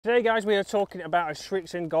Today guys, we are talking about a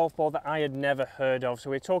SRIXON golf ball that I had never heard of. So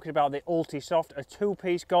we're talking about the Ultisoft, a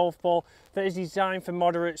two-piece golf ball that is designed for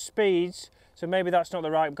moderate speeds. So maybe that's not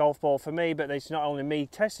the right golf ball for me, but it's not only me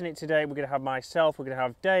testing it today, we're going to have myself, we're going to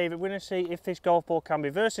have Dave, and we're going to see if this golf ball can be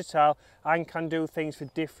versatile and can do things for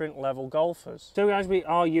different level golfers. So guys, we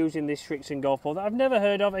are using this SRIXON golf ball that I've never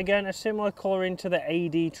heard of. Again, a similar colouring to the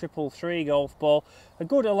AD333 golf ball. A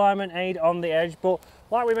good alignment aid on the edge, but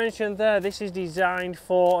like we mentioned there, this is designed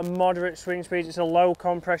for moderate swing speeds. It's a low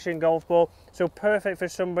compression golf ball, so perfect for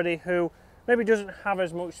somebody who maybe doesn't have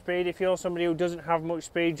as much speed. If you're somebody who doesn't have much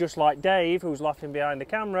speed, just like Dave, who's laughing behind the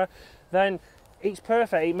camera, then it's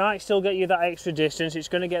perfect. It might still get you that extra distance. It's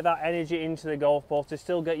going to get that energy into the golf ball to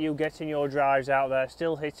still get you getting your drives out there,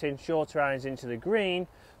 still hitting shorter irons into the green,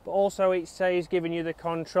 but also it stays giving you the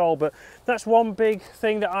control. But that's one big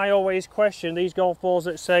thing that I always question, these golf balls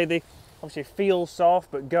that say they obviously feel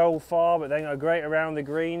soft but go far, but then are great around the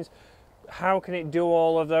greens. How can it do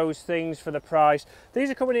all of those things for the price? These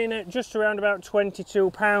are coming in at just around about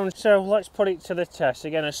 £22, so let's put it to the test.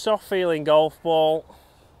 Again, a soft feeling golf ball.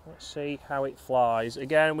 Let's see how it flies.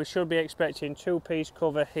 Again, we should be expecting two-piece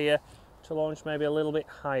cover here to launch maybe a little bit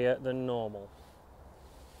higher than normal.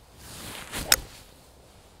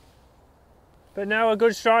 But now a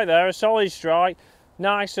good strike there, a solid strike,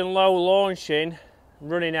 nice and low launching.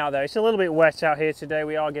 Running out there. It's a little bit wet out here today.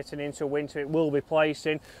 We are getting into winter. It will be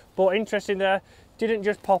placing, but interesting there, didn't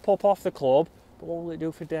just pop up off the club, but what will it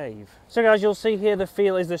do for Dave? So guys, you'll see here the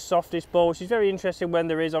feel is the softest ball, which is very interesting when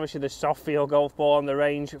there is obviously the soft feel golf ball on the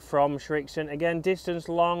range from SRIXON. Again, distance,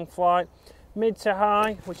 long flight, mid to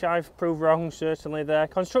high, which I've proved wrong certainly there.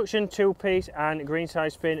 Construction two-piece and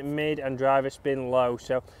greenside spin mid and driver spin low.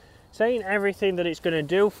 So saying everything that it's going to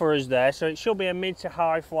do for us there. So it should be a mid to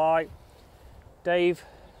high flight. Dave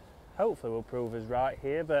hopefully will prove us right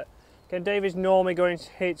here, but again, Dave is normally going to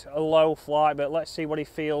hit a low flight, but let's see what he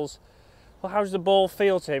feels. Well, how does the ball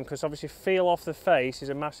feel to him? Because obviously feel off the face is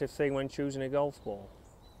a massive thing when choosing a golf ball.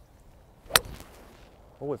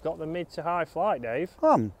 Well, we've got the mid to high flight, Dave.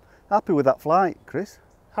 I'm happy with that flight, Chris.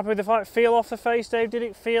 Happy with the flight? Feel off the face, Dave? Did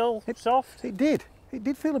it feel soft? It did. It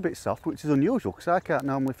did feel a bit soft, which is unusual because I can't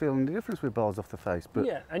normally feel any difference with balls off the face. But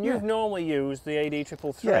yeah, and you've normally used the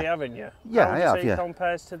AD333, haven't you? Yeah, how I would have. you say Yeah. it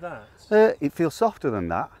compares to that? It feels softer than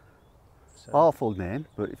that. So, awful name,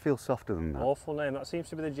 but it feels softer than that. Awful name. That seems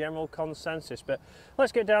to be the general consensus. But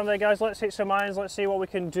let's get down there, guys. Let's hit some irons. Let's see what we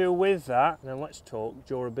can do with that. And then let's talk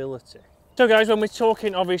durability. So guys, when we're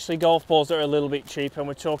talking obviously golf balls that are a little bit cheaper and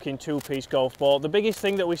we're talking two-piece golf ball, the biggest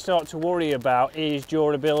thing that we start to worry about is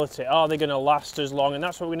durability. Are they going to last as long? And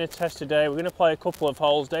that's what we're going to test today. We're going to play a couple of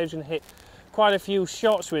holes. Dave's going to hit quite a few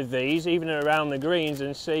shots with these, even around the greens,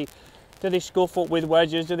 and see, do they scuff up with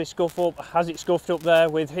wedges? Do they scuff up? Has it scuffed up there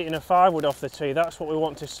with hitting a 5-wood off the tee? That's what we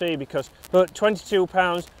want to see, because, but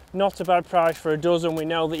 £22, not a bad price for a dozen. We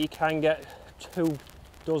know that you can get 2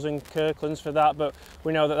 dozen Kirklands for that, but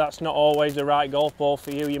we know that that's not always the right golf ball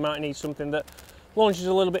for you. You might need something that launches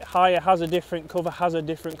a little bit higher, has a different cover, has a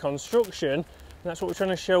different construction, and that's what we're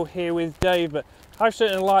trying to show here with Dave. But I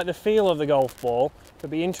certainly like the feel of the golf ball. It'll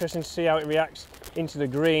be interesting to see how it reacts into the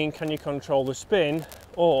green. Can you control the spin,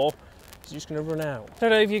 or is it just going to run out? So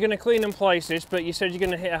Dave, you're going to clean and place this, but you said you're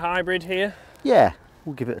going to hit a hybrid here? Yeah,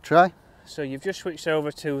 we'll give it a try. So you've just switched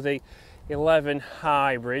over to the 11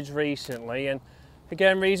 hybrids recently, and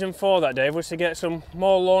again, reason for that, Dave, was to get some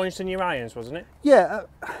more launch than your irons, wasn't it? Yeah,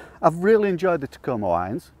 I've really enjoyed the Tacoma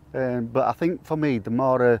irons, but I think for me, the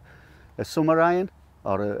more a summer iron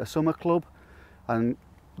or a summer club, and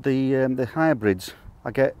the hybrids,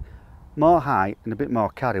 I get more height and a bit more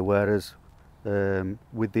carry, whereas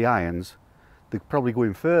with the irons, they're probably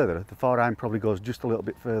going further. The 4-iron probably goes just a little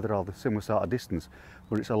bit further, or the similar sort of distance,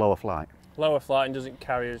 but it's a lower flight. Lower flight and doesn't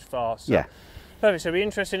carry as far. So. Yeah. Perfect. So it'll be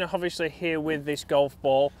interesting obviously here with this golf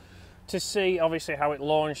ball to see obviously how it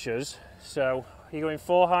launches. So you're going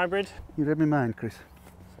 4 hybrid? You read my mind, Chris.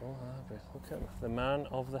 4 hybrid. Look at the man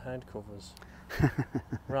of the head covers.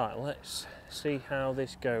 Right, let's see how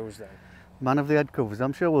this goes then. Man of the head covers.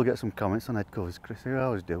 I'm sure we'll get some comments on head covers, Chris. You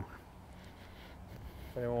always do.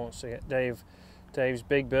 If anyone wants to get Dave's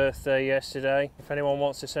big birthday yesterday. If anyone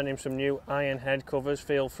wants to send him some new iron head covers,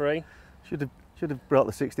 feel free. Should have brought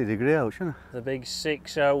the 60-degree out, shouldn't I? The big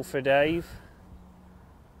 6-0 for Dave.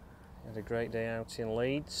 He had a great day out in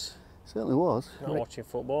Leeds. Certainly was. Not watching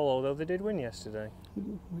football, although they did win yesterday.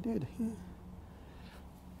 We did, yeah.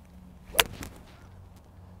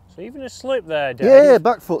 So even a slip there, Dave. Yeah,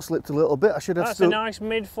 back foot slipped a little bit. I should have. That's a nice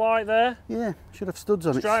mid-flight there. Yeah, should have studs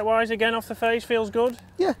on it. Strike-wise, again off the face, feels good.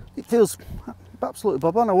 Yeah, it feels absolutely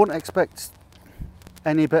bob on. I wouldn't expect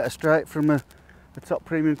any better strike from a a top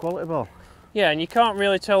premium quality ball. Yeah, and you can't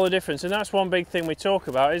really tell the difference, and that's one big thing we talk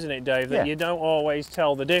about, isn't it, Dave? That you don't always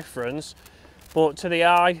tell the difference, but to the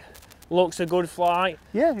eye, looks a good flight.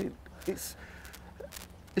 Yeah, it's,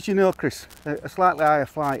 as you know, Chris, a slightly higher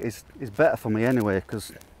flight is better for me anyway,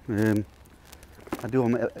 because I do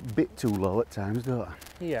them a bit too low at times, don't I?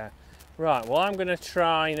 Yeah. Right, well, I'm going to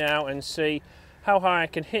try now and see how high I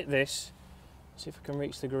can hit this. See if I can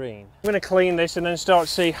reach the green. I'm going to clean this and then start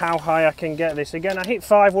to see how high I can get this. Again, I hit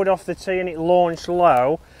 5 wood off the tee and it launched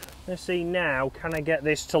low. Let's see now, can I get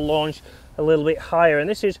this to launch a little bit higher? And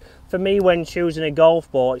this is, for me, when choosing a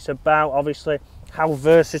golf ball, it's about, obviously, how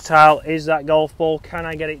versatile is that golf ball? Can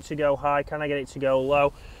I get it to go high? Can I get it to go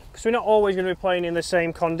low? Because we're not always going to be playing in the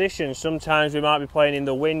same conditions. Sometimes we might be playing in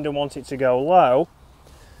the wind and want it to go low.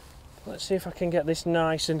 Let's see if I can get this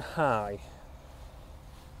nice and high.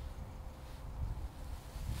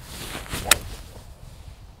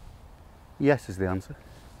 Yes is the answer.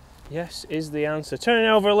 Yes is the answer. Turning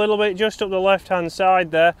over a little bit, just up the left-hand side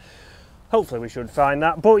there. Hopefully we should find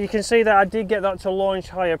that. But you can see that I did get that to launch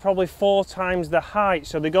higher, probably 4 times the height.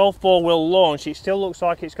 So the golf ball will launch. It still looks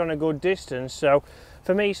like it's gone a good distance. So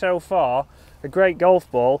for me so far, a great golf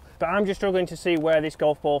ball, but I'm just struggling to see where this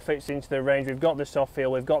golf ball fits into the range. We've got the soft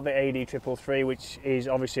feel, we've got the AD333, which is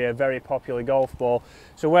obviously a very popular golf ball.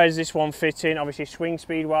 So where does this one fit in? Obviously swing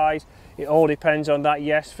speed wise, it all depends on that.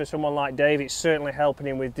 Yes, for someone like Dave, it's certainly helping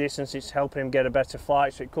him with distance, it's helping him get a better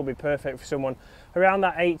flight, so it could be perfect for someone around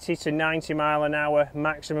that 80 to 90 mile an hour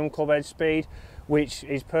maximum club head speed, which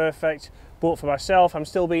is perfect. But for myself, I'm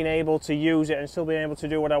still being able to use it and still being able to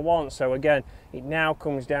do what I want. So again, it now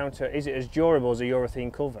comes down to, is it as durable as a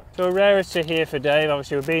urethane cover? So a rarity here for Dave.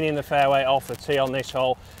 Obviously we've been in the fairway off the tee on this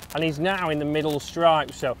hole, and he's now in the middle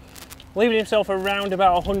stripe. So leaving himself around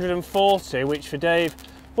about 140, which for Dave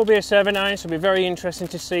will be a 7-iron. So it'll be very interesting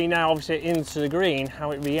to see now, obviously into the green, how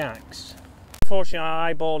it reacts. Unfortunately,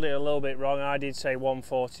 I eyeballed it a little bit wrong. I did say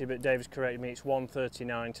 140, but Dave's corrected me. It's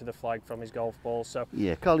 139 to the flag from his golf ball. So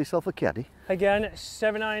yeah, call yourself a caddy. Again,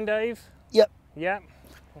 7-iron, Dave? Yep. Yep.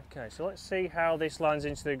 Okay, so let's see how this lands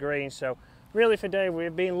into the green. So really for Dave,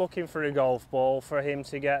 we've been looking for a golf ball for him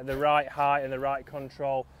to get the right height and the right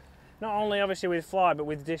control. Not only obviously with fly, but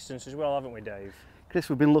with distance as well, haven't we, Dave? Chris,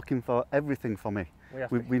 we've been looking for everything for me.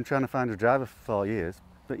 We've been trying to find a driver for 4 years.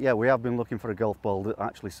 But yeah, we have been looking for a golf ball that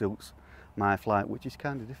actually suits my flight, which is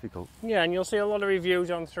kind of difficult. Yeah, and you'll see a lot of reviews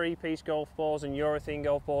on 3-piece golf balls and urethane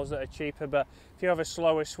golf balls that are cheaper, but if you have a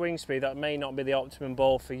slower swing speed, that may not be the optimum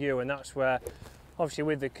ball for you. And that's where, obviously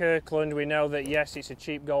with the Kirkland, we know that yes, it's a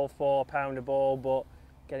cheap golf ball, pounder ball, but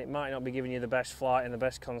again, it might not be giving you the best flight and the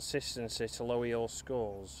best consistency to lower your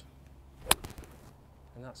scores.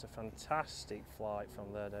 And that's a fantastic flight from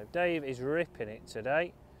there, Dave. Dave is ripping it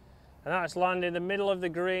today. And that's landed in the middle of the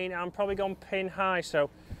green and probably gone pin high. So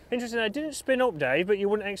interesting, I didn't spin up, Dave, but you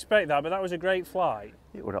wouldn't expect that, but that was a great flight.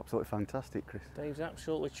 It was absolutely fantastic, Chris. Dave's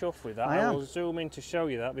absolutely chuffed with that. I will zoom in to show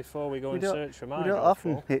you that before we go and search for mine. We don't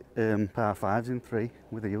often hit par 5s in 3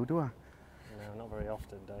 with a you, do I? No, not very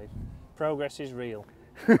often, Dave. Progress is real.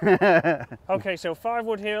 Okay, so 5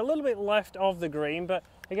 wood here, a little bit left of the green, but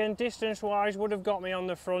again, distance-wise would have got me on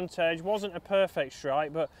the front edge. Wasn't a perfect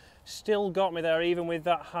strike, but still got me there even with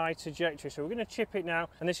that high trajectory. So we're going to chip it now,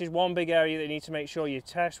 and this is one big area that you need to make sure you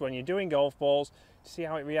test when you're doing golf balls to see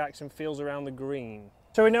how it reacts and feels around the green.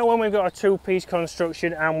 So we know when we've got a 2-piece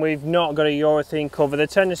construction and we've not got a urethane cover, the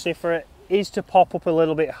tendency for it is to pop up a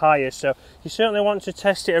little bit higher. So you certainly want to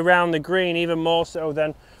test it around the green, even more so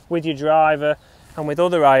than with your driver and with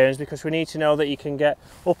other irons, because we need to know that you can get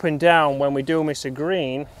up and down when we do miss a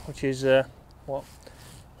green, which is what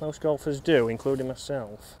most golfers do, including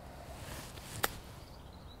myself.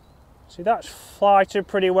 See, that's flighted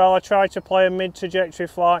pretty well. I tried to play a mid-trajectory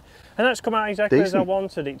flight, and that's come out exactly as I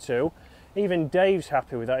wanted it to. Even Dave's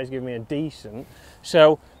happy with that. He's giving me a decent.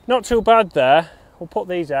 So, not too bad there. We'll put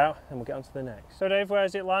these out, and we'll get on to the next. So, Dave,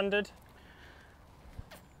 where's it landed?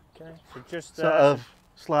 Okay, so just there. Sort of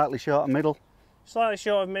slightly short of middle. Slightly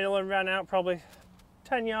short of middle and ran out probably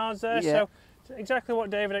 10 yards there. Yeah. So, exactly what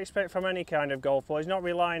Dave would expect from any kind of golf ball. He's not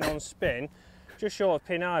relying on spin, just short of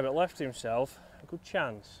pin high, but left himself a good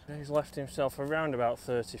chance. He's left himself around about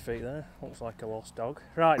 30 feet there. Looks like a lost dog.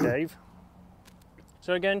 Right, Dave.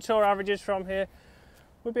 So again, tour averages from here.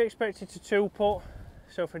 We'd be expected to 2-putt.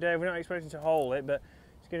 So for Dave, we're not expecting to hole it, but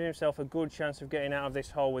he's giving himself a good chance of getting out of this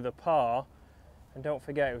hole with a par. And don't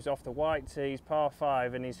forget, it was off the white tees, par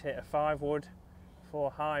 5, and he's hit a 5 wood for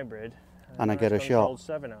hybrid. And I get a shot.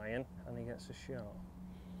 7-iron, and he gets a shot.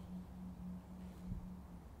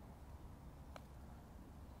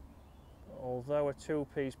 Although a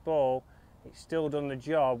 2-piece ball, it's still done the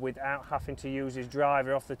job without having to use his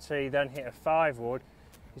driver off the tee, then hit a 5-wood.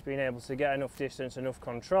 He's been able to get enough distance, enough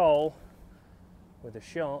control with a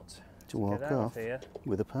shot to walk get out off of here.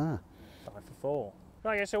 With a par. 5 for 4.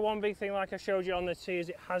 Right, yeah, so one big thing like I showed you on the tee is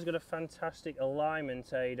it has got a fantastic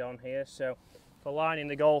alignment aid on here, so for lining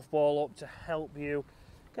the golf ball up to help you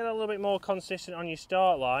get a little bit more consistent on your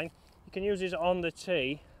start line. You can use this on the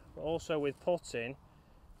tee, but also with putting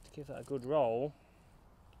to give that a good roll.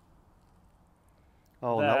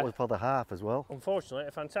 Oh, and that was for the half as well. Unfortunately,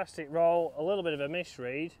 a fantastic roll, a little bit of a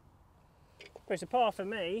misread. But it's a par for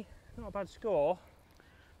me, not a bad score,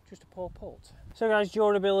 just a poor putt. So guys,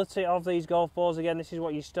 durability of these golf balls, again, this is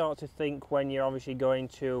what you start to think when you're obviously going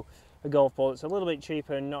to a golf ball that's a little bit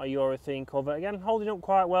cheaper and not a urethane cover. Again, holding up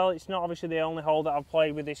quite well. It's not obviously the only hole that I've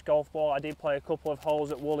played with this golf ball. I did play a couple of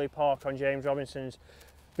holes at Woolley Park on James Robinson's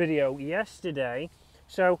video yesterday.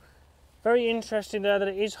 So very interesting there that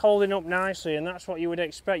it is holding up nicely, and that's what you would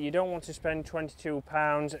expect. You don't want to spend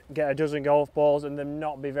 £22, get a dozen golf balls and them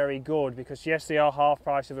not be very good, because yes, they are half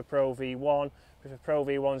price of a Pro V1, but if a Pro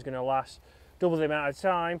V1 is going to last double the amount of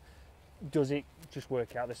time, does it just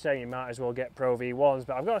work out the same? You might as well get Pro V1s.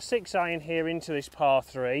 But I've got a 6-iron here into this par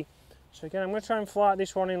 3. So again, I'm going to try and flight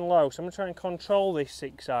this one in low. So I'm going to try and control this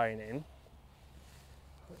 6-iron in.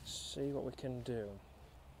 Let's see what we can do.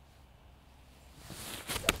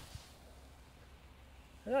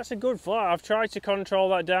 And that's a good flight. I've tried to control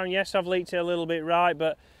that down. Yes, I've leaked it a little bit right,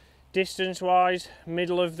 but distance-wise,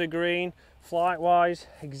 middle of the green, flight-wise,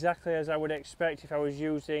 exactly as I would expect if I was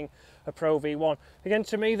using a Pro V1. Again,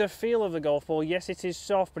 to me, the feel of the golf ball, yes, it is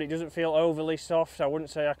soft, but it doesn't feel overly soft. I wouldn't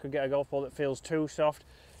say I could get a golf ball that feels too soft,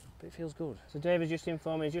 but it feels good. So Dave has just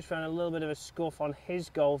informed me he's just found a little bit of a scuff on his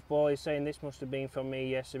golf ball. He's saying this must have been from me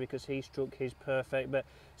yesterday because he struck his perfect, but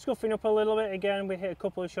scuffing up a little bit. Again, we hit a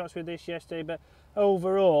couple of shots with this yesterday, but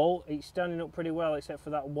overall, it's standing up pretty well except for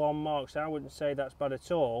that one mark, so I wouldn't say that's bad at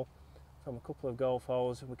all. From a couple of golf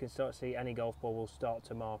holes, we can start to see any golf ball will start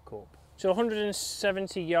to mark up. So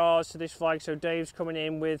 170 yards to this flag, so Dave's coming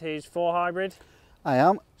in with his 4 hybrid. I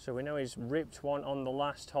am. So we know he's ripped one on the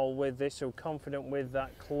last hole with this, so confident with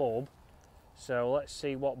that club. So let's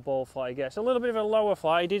see what ball flight he gets. A little bit of a lower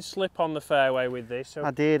flight. He did slip on the fairway with this. So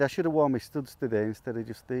I did. I should have worn my studs today instead of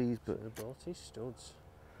just these. But should have brought his studs.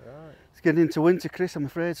 Right. It's getting into winter, Chris, I'm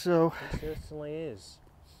afraid so. It certainly is.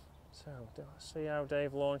 So let's see how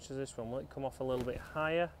Dave launches this one. Will it come off a little bit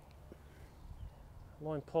higher?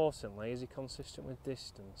 More importantly, is he consistent with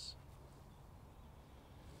distance?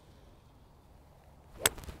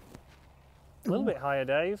 A little bit higher,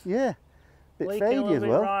 Dave. Yeah, bit Leaking fadey a little as bit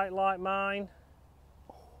well. right like mine.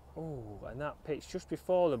 Oh, and that pitch just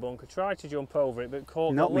before the bunker. Tried to jump over it, but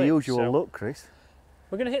caught Not the my lip, usual so look, Chris.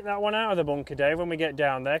 we're going to hit that one out of the bunker, Dave, when we get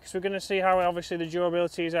down there, because we're going to see how obviously the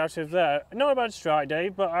durability is out of there. Not a bad strike,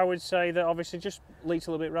 Dave, but I would say that obviously just leaked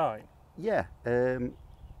a little bit right. Yeah.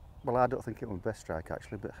 Well, I don't think it was best strike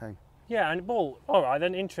actually, but hey. Yeah, and well, all right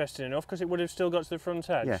then, interesting enough, because it would have still got to the front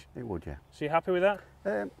edge. Yeah, it would, yeah. So you happy with that?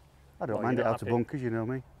 I don't Well, mind you're it not out of happy. bunkers, you know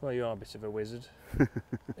me. Well, you are a bit of a wizard.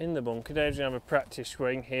 In the bunker, Dave's going to have a practice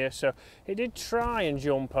swing here. So it did try and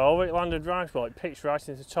jump over. It landed right, well, it pitched right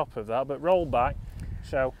into the top of that, but rolled back.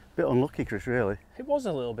 So Bit unlucky, Chris, really. it was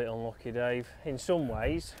a little bit unlucky, Dave, in some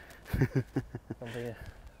ways. Something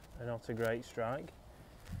not a great strike.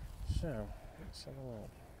 So let's have a look.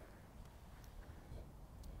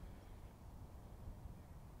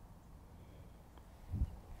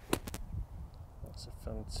 That's a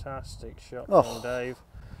fantastic shot from Dave,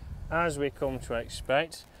 as we come to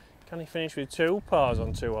expect. Can he finish with 2 pars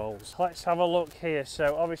on 2 holes? Let's have a look here.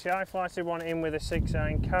 So obviously I flighted one in with a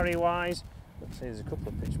 6-iron carry wise. Let's see, there's a couple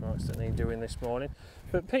of pitch marks that need doing this morning.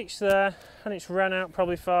 But pitched there, and it's ran out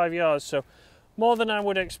probably 5 yards. So more than I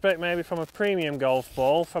would expect maybe from a premium golf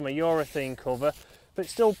ball, from a urethane cover, but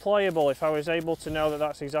still playable. If I was able to know that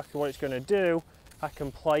that's exactly what it's going to do, I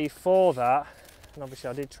can play for that. And obviously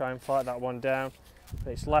I did try and fight that one down,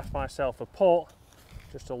 but it's left myself a putt,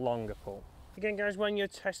 just a longer putt. Again guys, when you're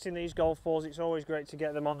testing these golf balls, it's always great to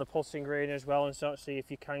get them on the putting green as well and start to see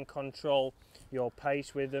if you can control your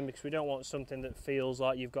pace with them, because we don't want something that feels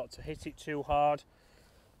like you've got to hit it too hard.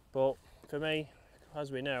 But for me,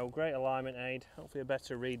 as we know, great alignment aid, hopefully a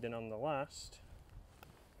better read than on the last.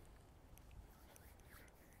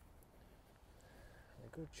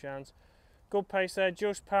 A good chance. Good pace there,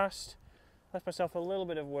 just past. Left myself a little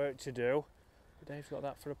bit of work to do, but Dave's got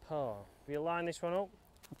that for a par. Have you line this one up?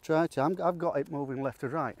 I've tried to. I've got it moving left to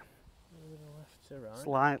right. Moving left to right.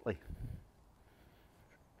 Slightly.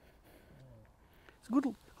 It's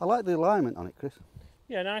good. I like the alignment on it, Chris.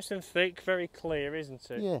 Yeah, nice and thick, very clear, isn't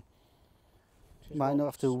it? Yeah. Might not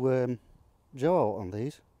have to jaw on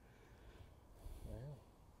these. Wow.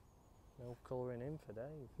 No colouring in for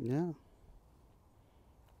Dave. Yeah.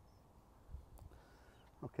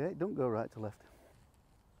 Okay, don't go right to left.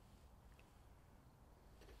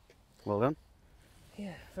 Well done.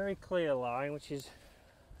 Yeah, very clear line, which is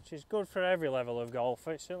good for every level of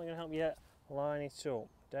golfer. It's certainly going to help you line it up.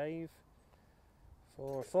 Dave,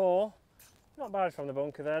 4-4. Not bad from the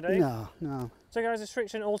bunker there, Dave. No, no. So guys, the A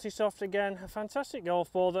SRIXON Ultisoft again, a fantastic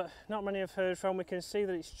golf ball that not many have heard from. We can see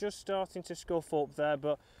that it's just starting to scuff up there,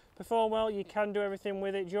 but perform well. You can do everything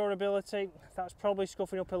with it. Durability, that's probably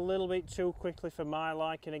scuffing up a little bit too quickly for my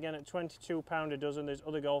liking. Again, at £22 a dozen, there's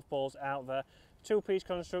other golf balls out there. Two-piece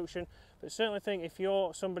construction, but certainly think if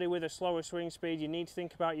you're somebody with a slower swing speed, you need to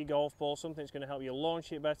think about your golf ball, something that's going to help you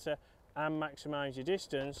launch it better and maximise your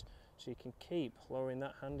distance so you can keep lowering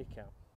that handicap.